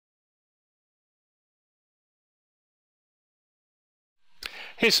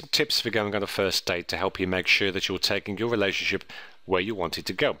Here's some tips for going on a first date to help you make sure that you're taking your relationship where you want it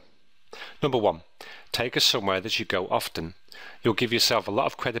to go. Number 1, take her somewhere that you go often. You'll give yourself a lot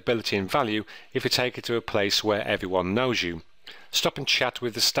of credibility and value if you take her to a place where everyone knows you. Stop and chat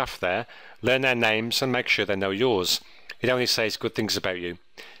with the staff there, learn their names and make sure they know yours. It only says good things about you.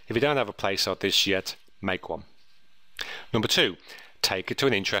 If you don't have a place like this yet, make one. Number 2, take her to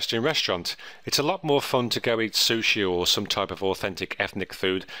an interesting restaurant. It's a lot more fun to go eat sushi or some type of authentic ethnic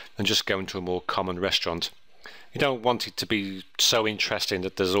food than just going to a more common restaurant. You don't want it to be so interesting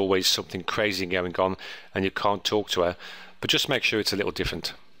that there's always something crazy going on and you can't talk to her, but just make sure it's a little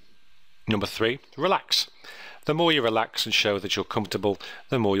different. Number 3, relax. The more you relax and show that you're comfortable,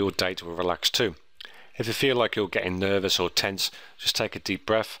 the more your date will relax too. If you feel like you're getting nervous or tense, just take a deep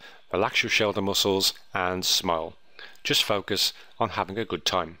breath, relax your shoulder muscles and smile. Just focus on having a good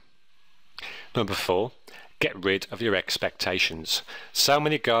time. Number 4, get rid of your expectations. So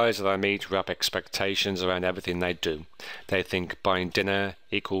many guys that I meet wrap expectations around everything they do. They think buying dinner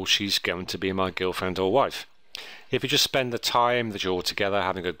equals she's going to be my girlfriend or wife. If you just spend the time that you're together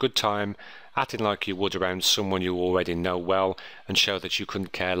having a good time, acting like you would around someone you already know well, and show that you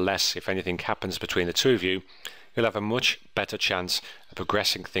couldn't care less if anything happens between the two of you, you'll have a much better chance of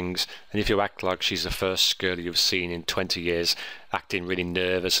progressing things than if you act like she's the first girl you've seen in 20 years, acting really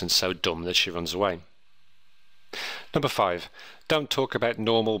nervous and so dumb that she runs away. Number 5, don't talk about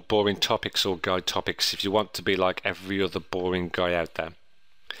normal boring topics or guy topics if you want to be like every other boring guy out there.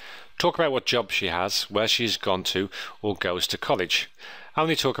 Talk about what job she has, where she's gone to or goes to college.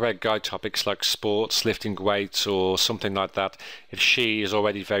 Only talk about guy topics like sports, lifting weights or something like that if she is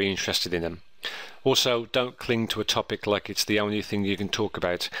already very interested in them. Also, don't cling to a topic like it's the only thing you can talk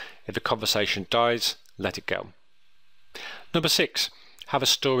about. If the conversation dies, let it go. Number 6, have a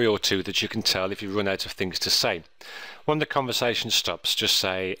story or two that you can tell if you run out of things to say. When the conversation stops, just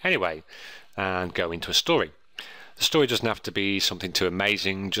say, anyway, and go into a story. The story doesn't have to be something too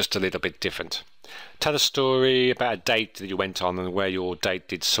amazing, just a little bit different. Tell a story about a date that you went on and where your date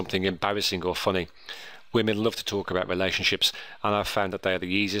did something embarrassing or funny. Women love to talk about relationships, and I've found that they are the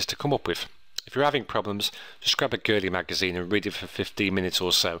easiest to come up with. If you're having problems, just grab a girly magazine and read it for 15 minutes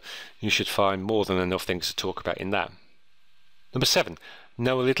or so. You should find more than enough things to talk about in that. Number 7,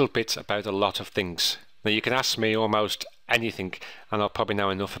 know a little bit about a lot of things. Now you can ask me almost anything and I'll probably know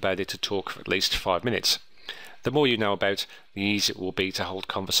enough about it to talk for at least 5 minutes. The more you know about, the easier it will be to hold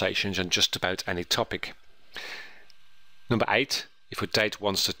conversations on just about any topic. Number 8, if your date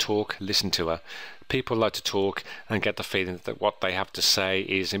wants to talk, listen to her. People like to talk and get the feeling that what they have to say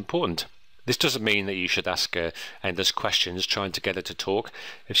is important. This doesn't mean that you should ask her endless questions trying to get her to talk.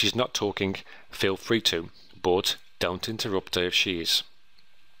 If she's not talking, feel free to, but don't interrupt her if she is.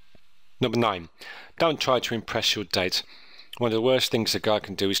 Number 9, don't try to impress your date. One of the worst things a guy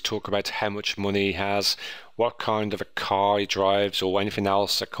can do is talk about how much money he has, what kind of a car he drives, or anything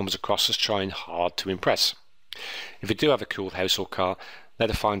else that comes across as trying hard to impress. If you do have a cool house or car, let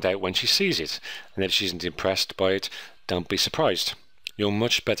her find out when she sees it, and if she isn't impressed by it, don't be surprised. You're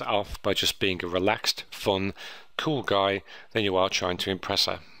much better off by just being a relaxed, fun, cool guy than you are trying to impress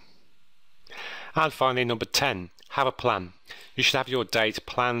her. And finally, number 10, have a plan. You should have your date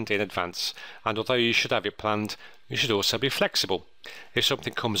planned in advance, and although you should have it planned, you should also be flexible. If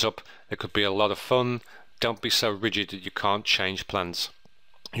something comes up that could be a lot of fun, don't be so rigid that you can't change plans.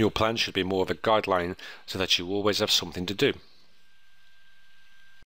 Your plan should be more of a guideline so that you always have something to do.